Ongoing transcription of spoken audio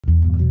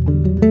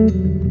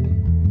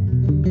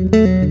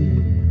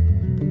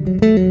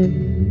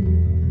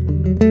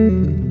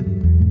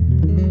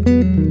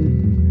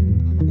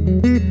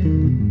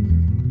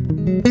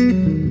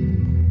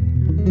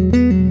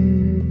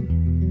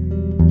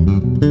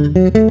So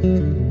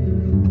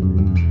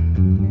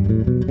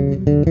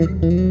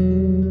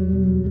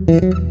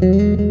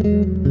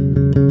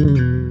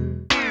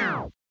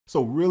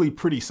really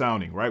pretty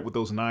sounding, right? With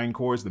those 9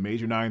 chords, the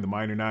major 9, the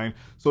minor 9.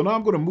 So now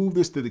I'm going to move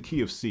this to the key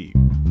of C,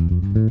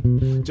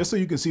 just so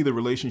you can see the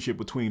relationship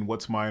between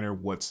what's minor,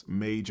 what's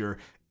major.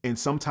 And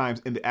sometimes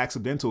in the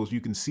accidentals,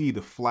 you can see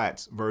the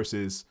flats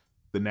versus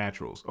the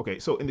naturals. Okay,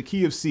 so in the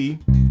key of C,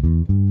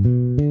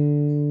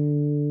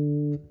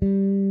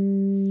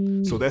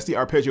 so that's the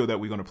arpeggio that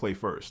we're going to play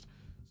first.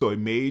 So a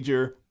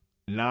major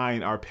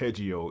 9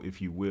 arpeggio,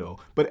 if you will,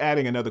 but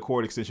adding another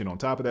chord extension on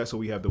top of that. So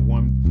we have the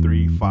 1,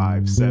 3,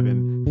 5,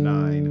 7,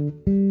 9,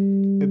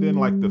 and then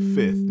like the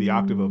 5th, the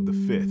octave of the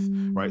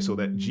 5th, right? So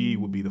that G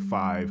would be the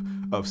 5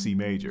 of C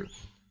major.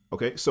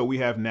 Okay, so we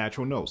have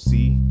natural notes,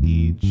 C,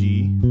 E,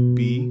 G,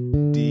 B,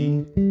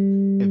 D,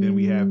 and then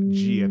we have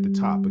G at the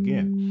top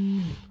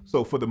again.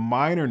 So for the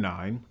minor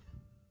 9,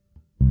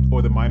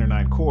 or the minor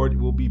 9 chord,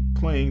 we'll be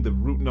playing the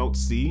root note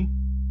C,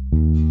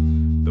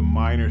 the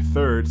minor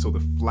 3rd, so the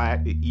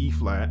flat, the E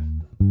flat,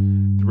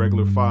 the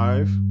regular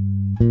 5,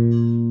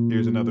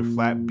 here's another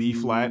flat, B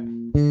flat,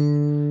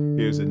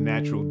 here's a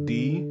natural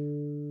D,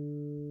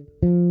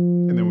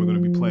 and then we're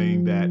going to be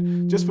playing that.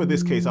 Just for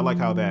this case, I like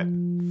how that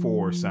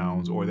 4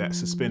 sounds, or that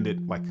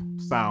suspended like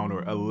sound,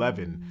 or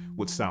 11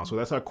 would sound. So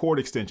that's our chord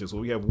extension. So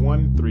we have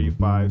 1, 3,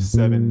 5,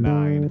 7,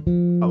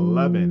 9,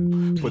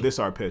 11 for this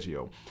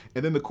arpeggio.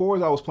 And then the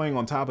chords I was playing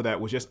on top of that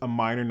was just a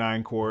minor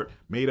 9 chord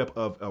made up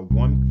of a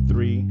 1,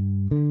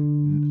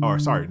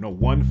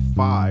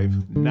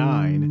 5,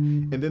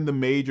 9, and then the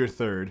major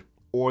 3rd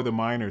or the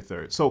minor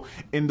 3rd. So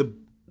in the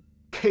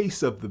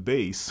case of the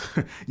bass,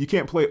 you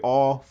can't play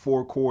all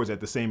 4 chords at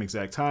the same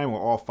exact time,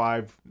 or all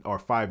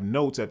 5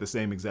 notes at the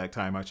same exact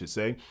time, I should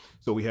say.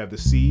 So we have the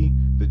C,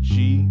 the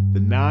G,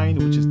 the 9,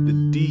 which is the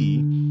D,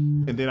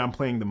 and then I'm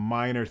playing the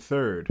minor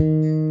 3rd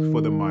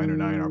for the minor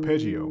 9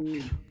 arpeggio.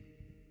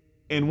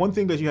 And one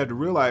thing that you have to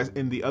realize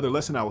in the other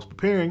lesson I was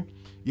preparing,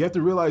 you have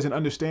to realize and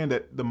understand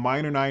that the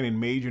minor 9 and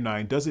major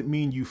 9 doesn't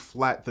mean you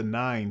flat the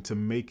 9 to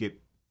make it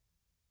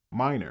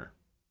minor.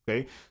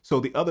 Okay,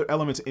 so the other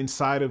elements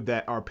inside of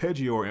that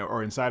arpeggio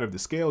or inside of the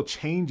scale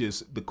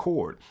changes the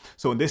chord.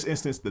 So in this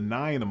instance, the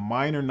 9, the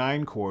minor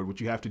 9 chord, what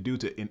you have to do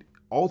to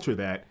alter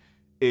that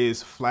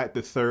is flat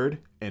the 3rd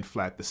and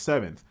flat the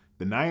 7th.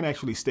 The 9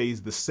 actually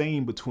stays the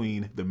same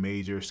between the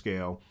major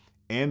scale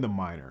and the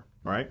minor,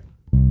 right?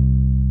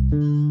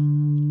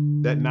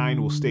 That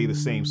 9 will stay the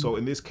same. So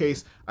in this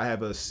case, I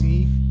have a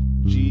C,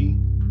 G,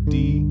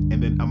 D,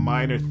 and then a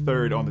minor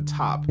 3rd on the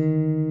top,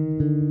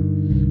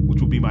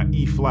 which will be my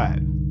E flat.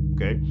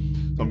 Okay,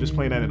 so I'm just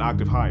playing that an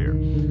octave higher.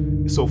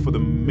 So for the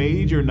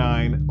major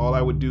 9, all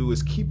I would do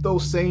is keep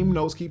those same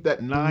notes, keep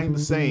that 9 the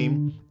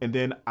same, and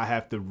then I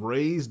have to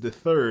raise the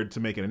 3rd to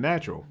make it a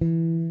natural.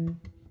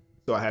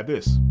 So I have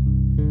this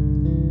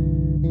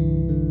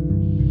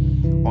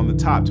on the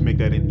top to make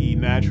that an E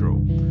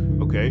natural.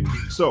 Okay,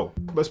 so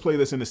let's play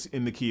this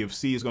in the key of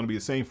C. It's going to be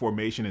the same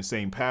formation and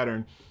same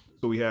pattern.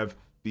 So we have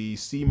the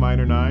C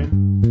minor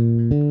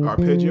 9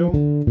 arpeggio.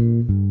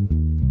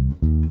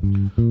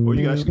 Or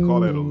you can actually call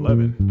that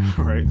 11,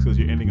 right? Because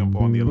you're ending up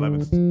on the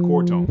 11th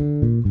chord tone.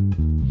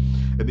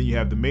 And then you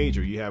have the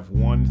major. You have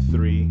 1,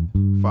 3,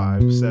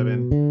 5,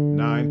 7,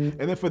 9.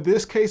 And then for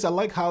this case, I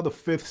like how the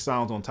 5th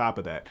sounds on top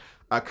of that.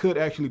 I could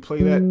actually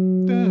play that.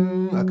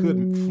 I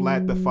could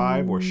flat the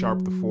 5 or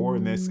sharp the 4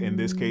 in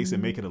this case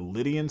and make it a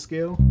Lydian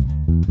scale.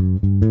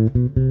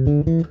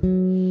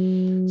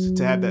 So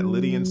to have that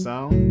Lydian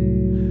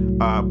sound.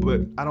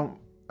 But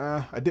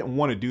I didn't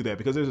want to do that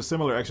because there's a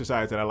similar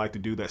exercise that I like to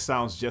do that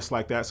sounds just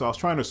like that. So I was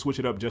trying to switch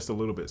it up just a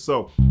little bit.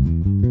 So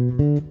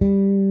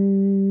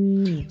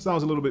it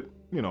sounds a little bit,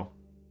 you know,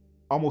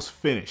 almost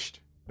finished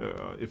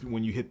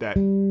when you hit that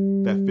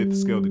 5th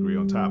scale degree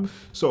on top.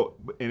 So,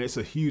 and it's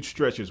a huge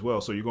stretch as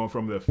well. So you're going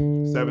from the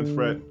 7th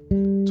fret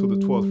to the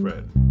 12th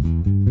fret.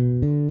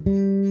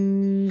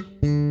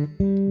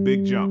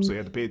 Big jump. So you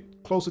have to pay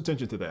close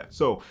attention to that.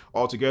 So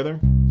all together,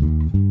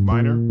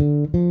 minor,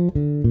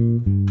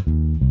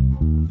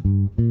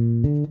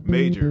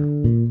 major,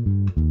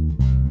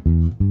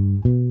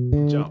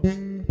 jump.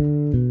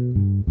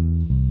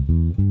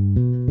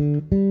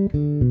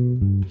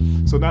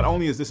 So not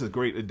only is this a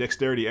great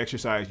dexterity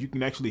exercise, you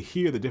can actually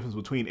hear the difference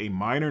between a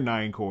minor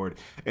 9 chord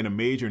and a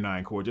major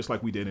 9 chord, just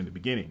like we did in the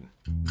beginning.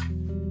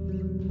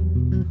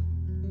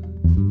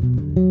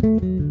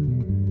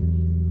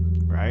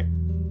 Right?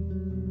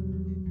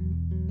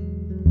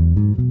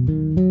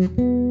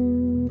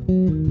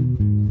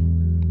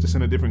 Just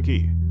in a different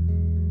key.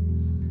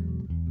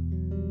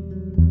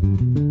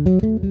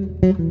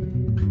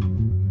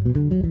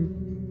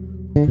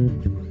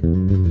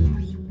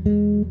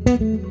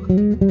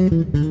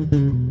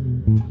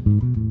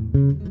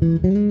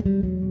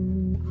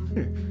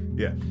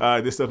 Yeah,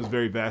 this stuff is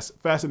very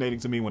fascinating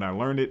to me when I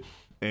learned it,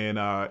 and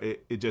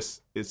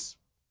it's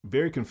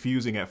very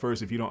confusing at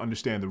first if you don't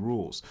understand the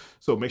rules.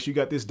 So make sure you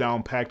got this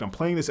down packed. I'm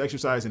playing this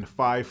exercise in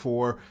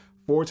 5/4,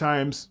 4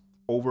 times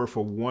over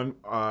for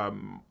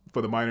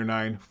for the minor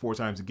 9, 4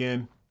 times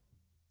again.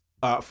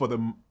 for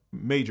the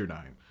major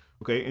 9,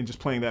 okay, and just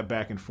playing that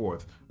back and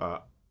forth,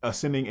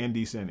 ascending and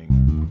descending.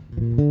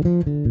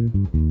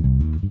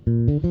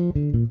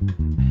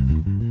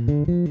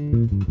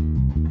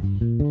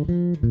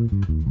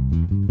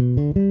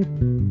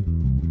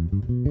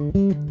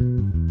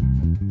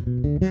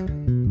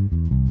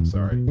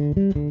 Sorry.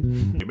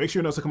 Make sure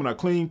your notes are coming out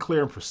clean,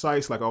 clear, and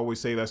precise. Like I always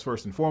say, that's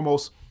first and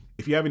foremost.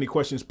 If you have any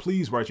questions,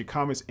 please write your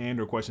comments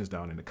and/or questions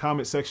down in the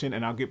comment section,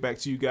 and I'll get back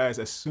to you guys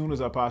as soon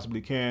as I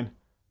possibly can.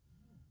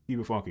 Keep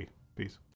it funky. Peace.